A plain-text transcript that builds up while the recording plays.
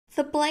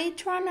The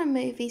Blade Runner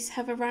movies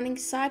have a running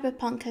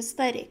cyberpunk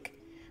aesthetic,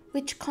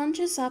 which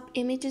conjures up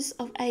images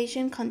of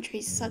Asian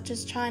countries such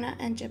as China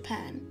and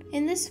Japan.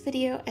 In this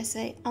video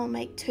essay, I'll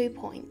make 2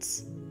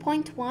 points.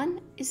 Point 1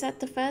 is that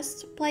the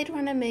first Blade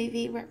Runner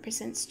movie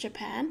represents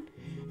Japan,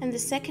 and the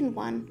second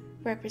one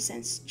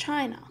represents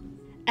China.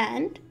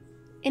 And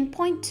in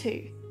point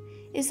 2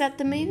 is that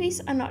the movies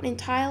are not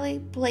entirely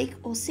bleak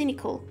or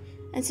cynical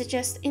and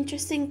suggest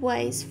interesting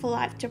ways for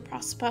life to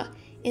prosper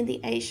in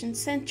the Asian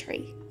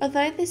century.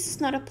 Although this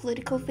is not a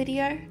political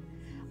video,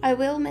 I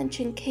will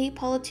mention key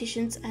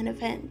politicians and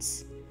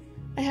events.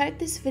 I hope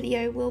this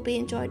video will be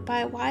enjoyed by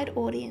a wide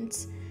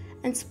audience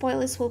and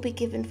spoilers will be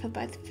given for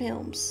both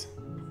films.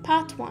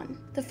 Part 1.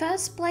 The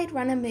first Blade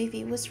Runner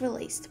movie was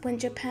released when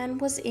Japan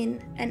was in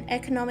an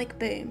economic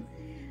boom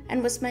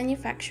and was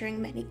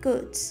manufacturing many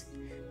goods.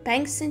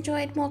 Banks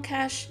enjoyed more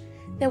cash,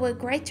 there were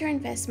greater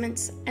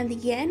investments, and the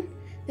yen,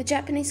 the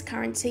Japanese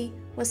currency,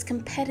 was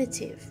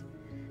competitive.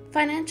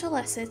 Financial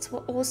assets were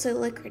also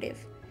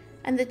lucrative,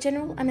 and the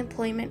general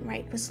unemployment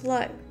rate was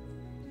low.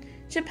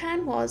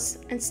 Japan was,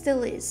 and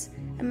still is,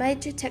 a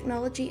major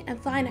technology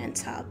and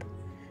finance hub.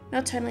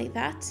 Not only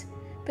that,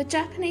 but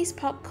Japanese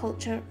pop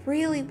culture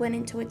really went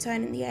into its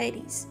own in the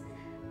 80s.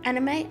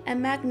 Anime and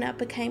manga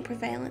became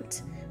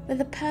prevalent, with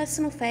a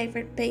personal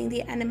favourite being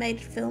the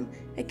animated film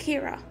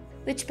Akira,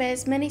 which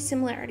bears many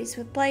similarities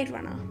with Blade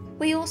Runner.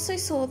 We also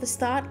saw the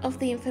start of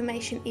the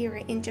information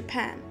era in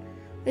Japan,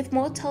 with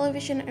more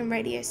television and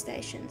radio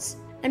stations,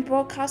 and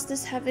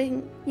broadcasters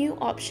having new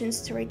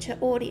options to reach their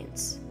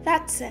audience.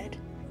 That said,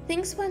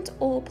 things weren't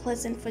all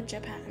pleasant for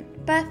Japan.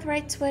 Birth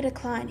rates were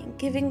declining,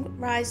 giving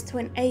rise to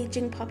an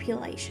aging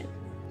population.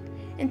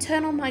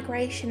 Internal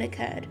migration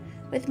occurred,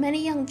 with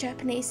many young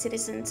Japanese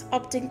citizens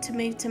opting to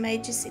move to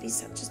major cities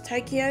such as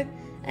Tokyo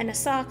and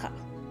Osaka.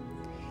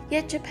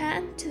 Yet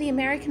Japan, to the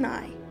American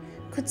eye,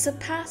 could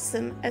surpass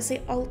them as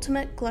the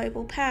ultimate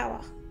global power.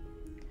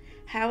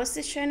 How is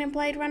this shown in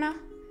Blade Runner?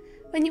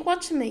 When you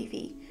watch the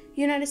movie,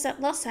 you notice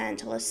that Los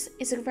Angeles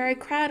is a very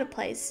crowded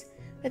place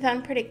with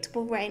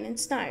unpredictable rain and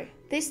snow.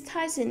 This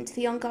ties into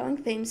the ongoing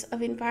themes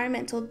of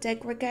environmental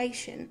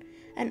degradation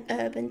and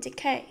urban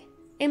decay.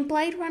 In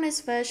Blade Runner's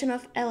version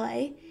of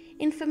LA,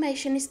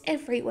 information is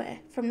everywhere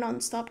from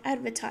non-stop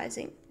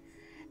advertising.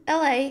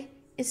 LA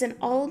is an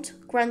old,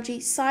 grungy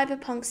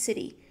cyberpunk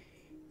city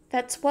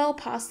that's well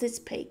past its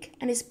peak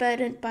and is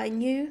burdened by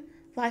new,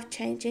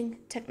 life-changing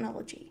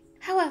technology.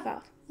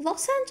 However,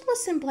 Los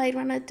Angeles in Blade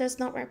Runner does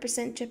not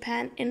represent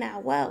Japan in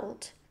our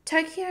world.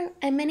 Tokyo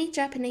and many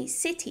Japanese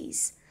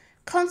cities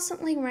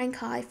constantly rank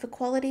high for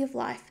quality of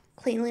life,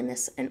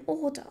 cleanliness, and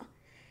order.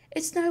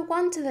 It's no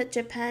wonder that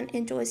Japan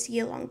enjoys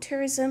year-long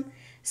tourism,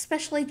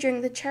 especially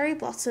during the cherry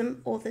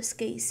blossom or the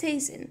ski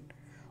season.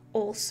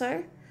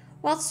 Also,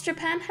 whilst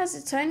Japan has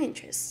its own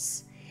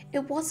interests,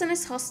 it wasn't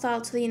as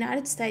hostile to the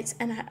United States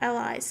and her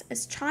allies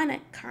as China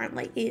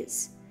currently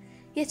is.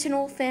 Yet in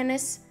all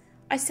fairness,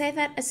 I say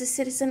that as a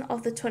citizen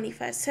of the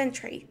 21st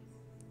century.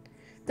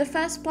 The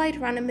first Blade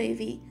Runner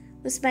movie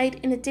was made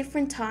in a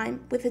different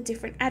time with a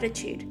different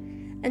attitude,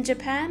 and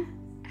Japan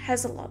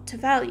has a lot to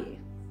value.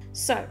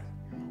 So,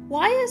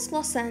 why is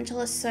Los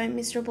Angeles so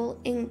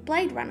miserable in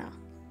Blade Runner?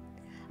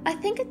 I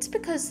think it's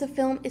because the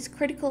film is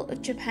critical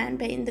of Japan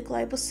being the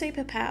global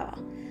superpower,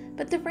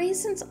 but the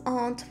reasons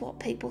aren't what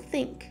people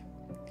think.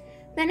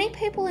 Many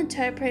people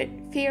interpret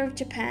fear of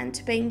Japan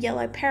to being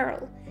yellow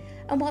peril,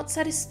 and whilst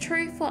that is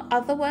true for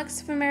other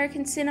works of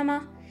American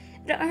cinema,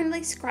 it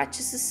only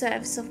scratches the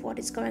surface of what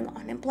is going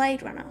on in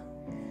Blade Runner.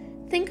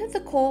 Think of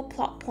the core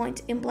plot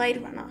point in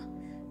Blade Runner.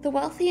 The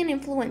wealthy and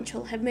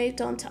influential have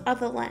moved on to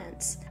other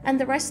lands, and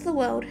the rest of the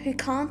world who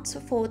can't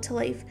afford to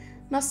leave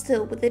must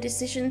deal with the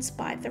decisions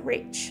by the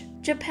rich.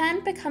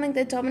 Japan becoming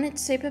the dominant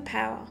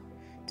superpower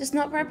does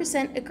not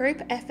represent a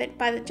group effort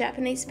by the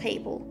Japanese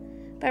people,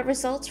 but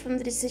results from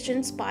the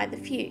decisions by the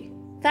few.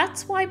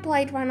 That's why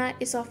Blade Runner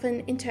is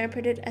often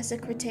interpreted as a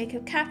critique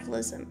of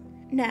capitalism.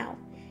 Now,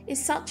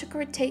 is such a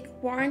critique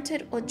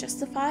warranted or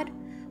justified?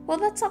 Well,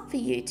 that's up for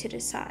you to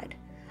decide.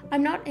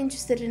 I'm not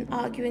interested in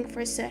arguing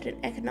for a certain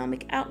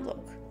economic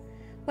outlook.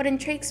 What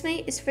intrigues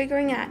me is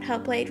figuring out how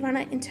Blade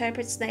Runner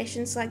interprets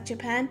nations like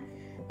Japan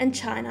and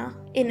China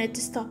in a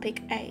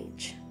dystopic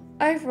age.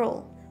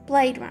 Overall,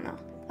 Blade Runner,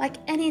 like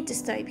any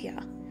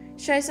dystopia,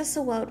 shows us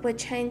a world where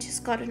change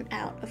has gotten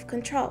out of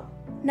control.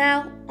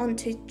 Now, on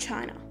to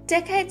China.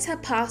 Decades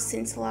have passed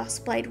since the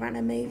last Blade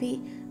Runner movie,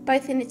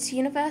 both in its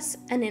universe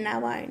and in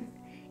our own.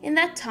 In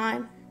that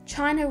time,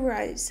 China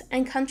rose,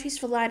 and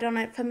countries relied on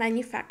it for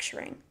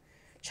manufacturing.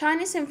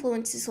 China's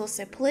influence is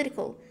also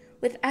political,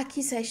 with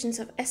accusations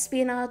of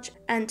espionage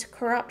and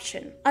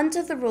corruption.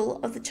 Under the rule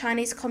of the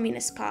Chinese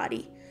Communist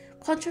Party,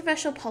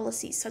 controversial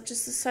policies such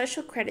as the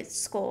social credit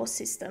score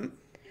system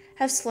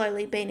have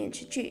slowly been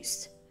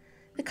introduced.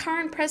 The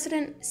current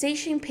president, Xi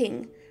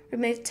Jinping,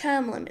 removed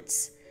term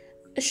limits,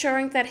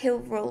 assuring that he'll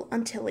rule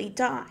until he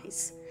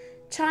dies.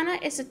 China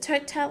is a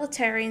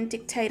totalitarian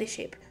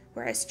dictatorship,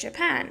 whereas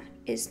Japan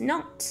is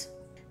not.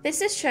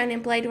 This is shown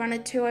in Blade Runner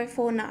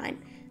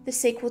 2049 the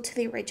sequel to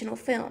the original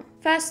film.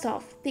 First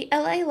off, the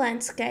LA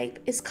landscape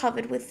is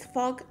covered with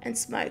fog and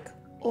smoke,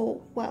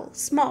 or, well,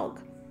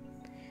 smog.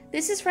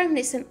 This is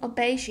reminiscent of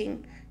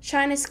Beijing,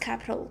 China's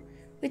capital,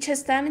 which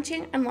has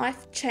damaging and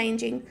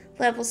life-changing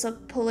levels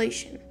of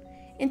pollution.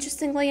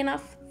 Interestingly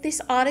enough,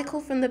 this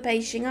article from the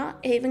Beijinger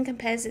even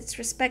compares its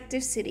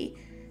respective city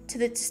to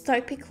the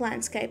dystopic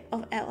landscape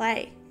of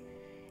LA.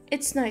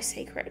 It's no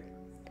secret.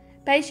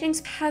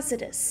 Beijing's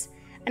hazardous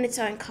and its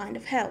own kind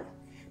of hell.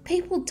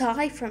 People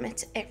die from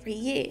it every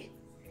year.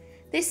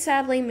 This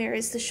sadly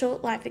mirrors the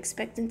short life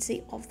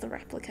expectancy of the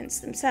replicants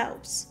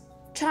themselves.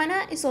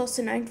 China is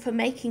also known for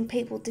making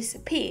people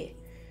disappear,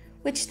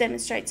 which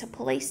demonstrates a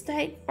police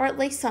state or at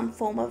least some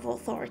form of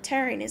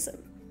authoritarianism,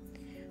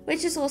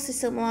 which is also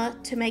similar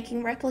to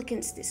making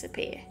replicants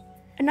disappear.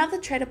 Another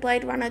trait of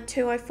Blade Runner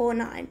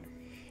 2049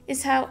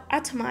 is how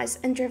atomized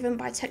and driven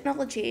by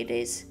technology it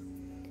is,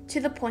 to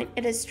the point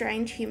it has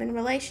strained human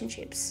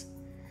relationships.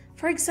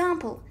 For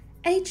example,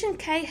 Agent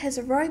K has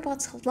a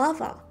robot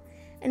lover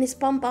and is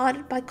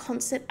bombarded by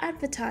constant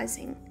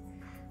advertising.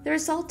 The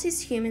result is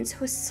humans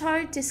who are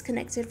so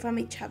disconnected from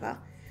each other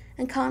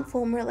and can't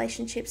form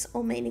relationships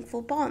or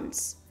meaningful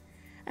bonds.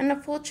 And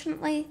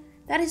unfortunately,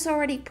 that is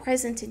already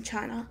present in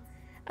China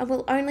and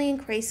will only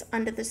increase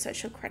under the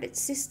social credit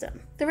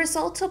system. The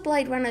result of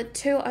Blade Runner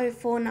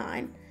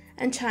 2049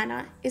 and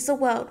China is a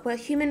world where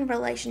human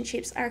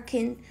relationships are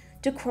akin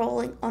to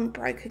crawling on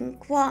broken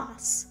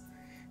glass.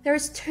 There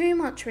is too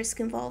much risk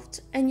involved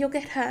and you'll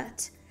get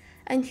hurt,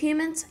 and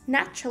humans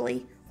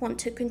naturally want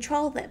to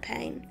control their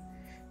pain.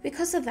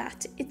 Because of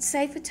that, it's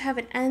safer to have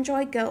an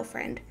android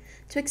girlfriend,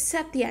 to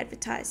accept the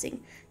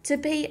advertising, to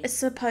be a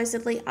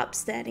supposedly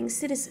upstanding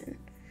citizen.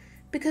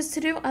 Because to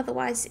do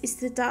otherwise is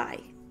to die,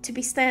 to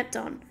be stamped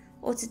on,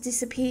 or to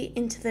disappear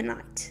into the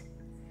night.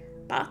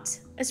 But,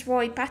 as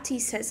Roy Batty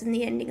says in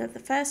the ending of the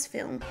first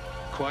film,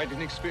 quite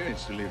an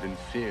experience to live in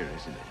fear,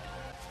 isn't it?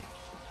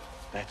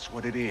 That's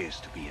what it is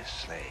to be a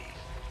slave.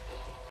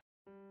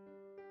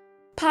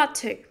 Part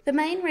 2. The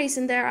main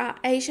reason there are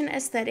Asian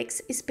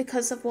aesthetics is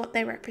because of what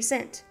they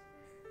represent.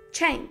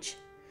 Change.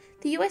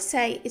 The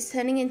USA is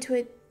turning into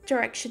a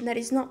direction that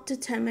is not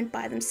determined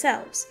by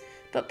themselves,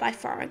 but by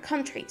foreign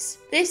countries.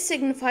 This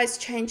signifies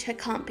change that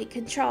can't be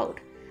controlled,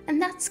 and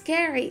that's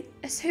scary,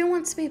 as who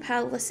wants to be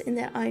powerless in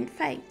their own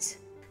fate?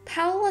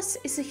 Powerless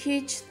is a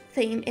huge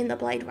theme in the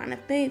Blade Runner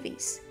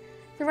movies.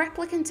 The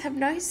replicants have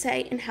no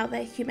say in how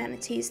their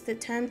humanity is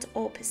determined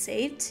or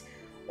perceived,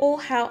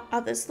 or how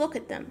others look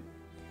at them.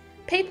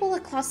 People are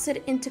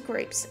clustered into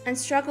groups and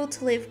struggle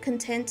to live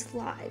content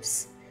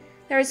lives.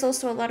 There is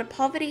also a lot of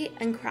poverty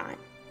and crime.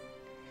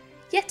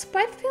 Yet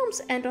both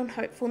films end on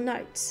hopeful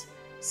notes,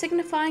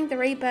 signifying the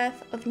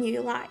rebirth of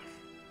new life.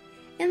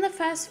 In the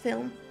first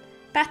film,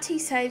 Batty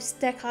saves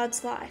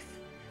Deckard's life,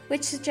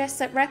 which suggests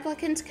that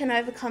replicants can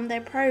overcome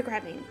their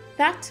programming.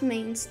 That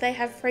means they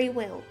have free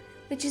will,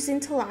 which is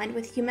interlined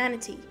with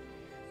humanity.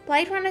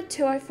 Blade Runner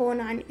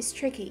 2049 is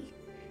tricky.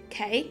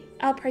 Kay,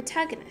 our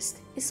protagonist,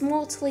 is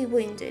mortally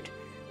wounded,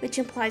 which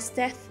implies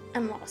death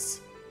and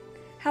loss.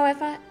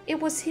 However, it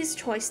was his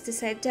choice to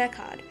save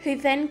Deckard, who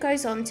then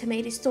goes on to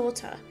meet his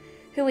daughter,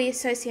 who we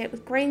associate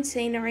with green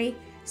scenery,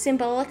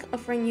 symbolic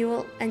of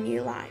renewal and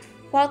new life.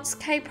 Whilst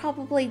Kay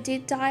probably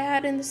did die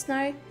out in the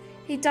snow,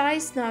 he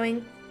dies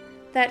knowing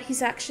that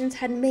his actions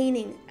had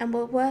meaning and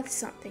were worth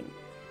something.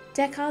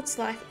 Deckard's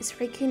life is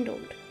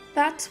rekindled.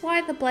 That's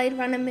why the Blade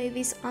Runner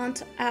movies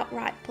aren't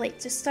outright bleak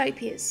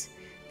dystopias.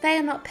 They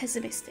are not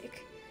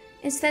pessimistic.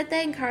 Instead,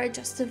 they encourage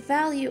us to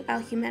value our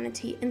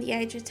humanity in the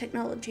age of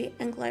technology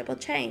and global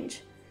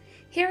change.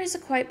 Here is a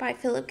quote by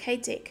Philip K.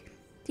 Dick,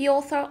 the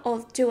author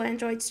of Do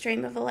Androids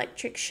Dream of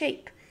Electric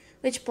Sheep,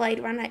 which Blade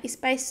Runner is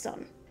based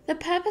on. The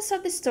purpose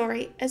of the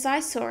story, as I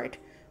saw it,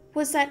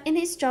 was that in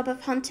his job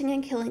of hunting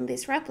and killing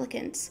these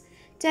replicants,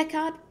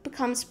 Deckard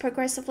becomes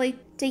progressively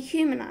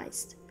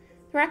dehumanized.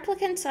 The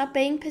replicants are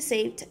being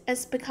perceived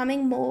as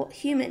becoming more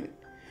human.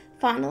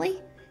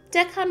 Finally,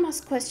 Deckard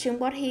must question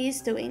what he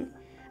is doing,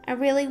 and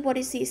really what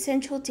is the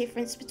essential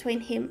difference between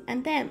him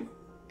and them.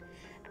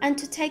 And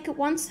to take it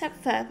one step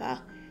further,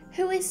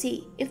 who is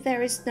he if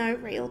there is no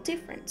real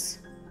difference?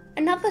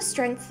 Another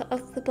strength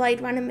of the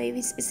Blade Runner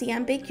movies is the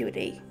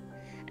ambiguity.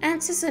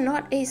 Answers are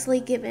not easily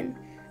given,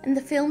 and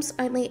the films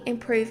only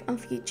improve on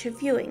future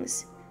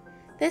viewings.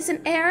 There's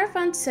an air of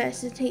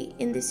uncertainty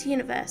in this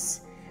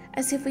universe,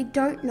 as if we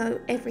don't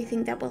know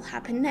everything that will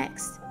happen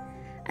next.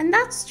 And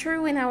that's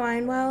true in our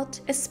own world,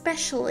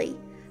 especially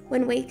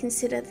when we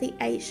consider the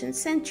Asian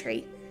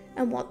century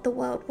and what the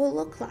world will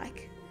look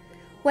like.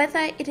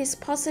 Whether it is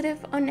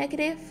positive or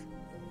negative,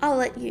 I'll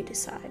let you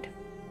decide.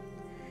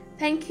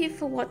 Thank you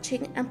for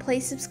watching, and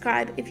please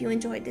subscribe if you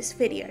enjoyed this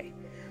video.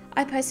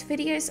 I post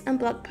videos and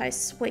blog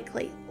posts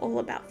weekly all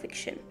about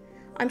fiction.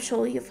 I'm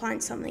sure you'll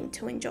find something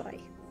to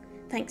enjoy.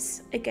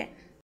 Thanks again.